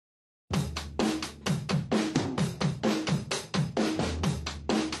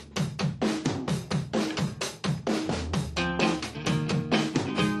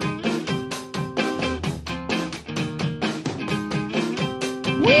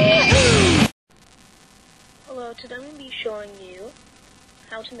Hello, today I'm going to be showing you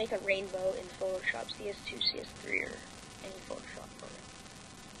how to make a rainbow in Photoshop CS2, CS3, or any Photoshop program.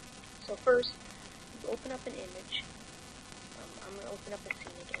 So first, you open up an image. I'm going to open up a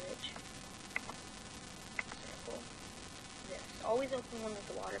scenic image. Example, this. Always open one with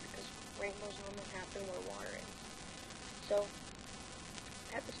the water because rainbows normally happen where water is. So,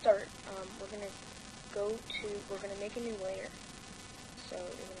 at the start, we're going to make a new layer. So you're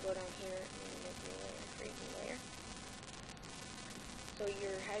going to go down here and make a new layer, create a new layer. So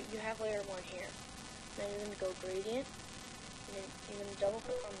you have layer 1 here. Now you're going to go gradient, and then you're going to double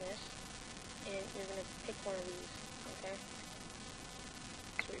click on this, and you're going to pick one of these, okay?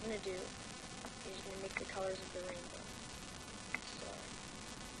 So what you're going to do is you're going to make the colors of the rainbow. So,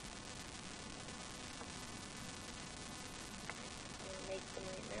 I'm going to make them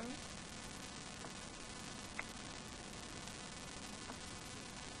right now.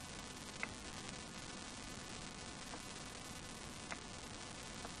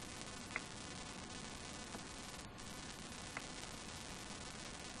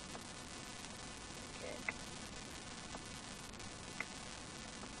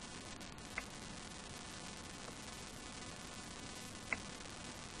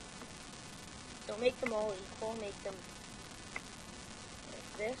 Don't make them all equal, make them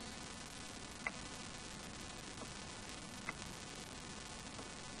like this.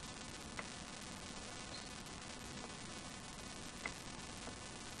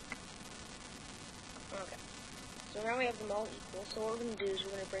 Okay, so now we have them all equal, so what we're going to do is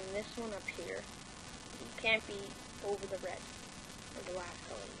we're going to bring this one up here. It can't be over the red, or the last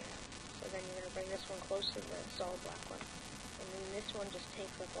color you have. So then you're going to bring this one close to the solid black one. And then this one just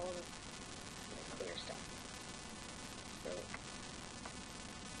takes up all the clear stuff. So,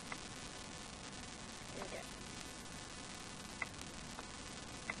 okay.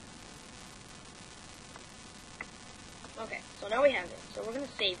 Okay, so now we have it. So we're going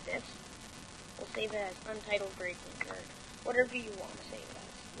to save this. We'll save it as untitled gradient, or whatever you want to save it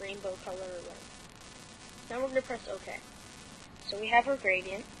as. Rainbow color or whatever. Now we're going to press OK. So we have our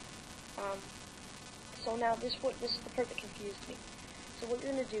gradient. So now this is the part that confused me. So what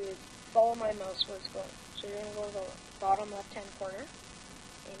you're going to do is follow my mouse where it's going. So you're going to go to the bottom left-hand corner,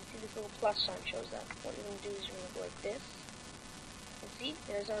 and you see this little plus sign shows up. What you're going to do is you're going to go like this, and see,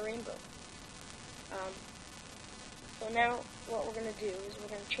 there's our rainbow. So now what we're going to do is we're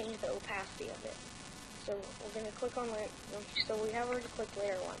going to change the opacity of it. So we're going to click on layer, so we have already clicked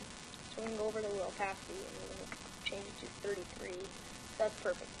layer 1. So we're going to go over to the opacity, and we're going to change it to 33. That's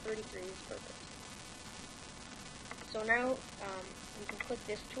perfect. 33 is perfect. So now you can click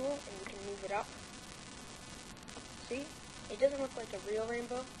this tool and you can move it up. See? It doesn't look like a real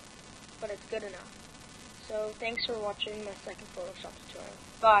rainbow, but it's good enough. So thanks for watching my second Photoshop tutorial.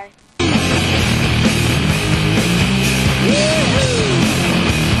 Bye!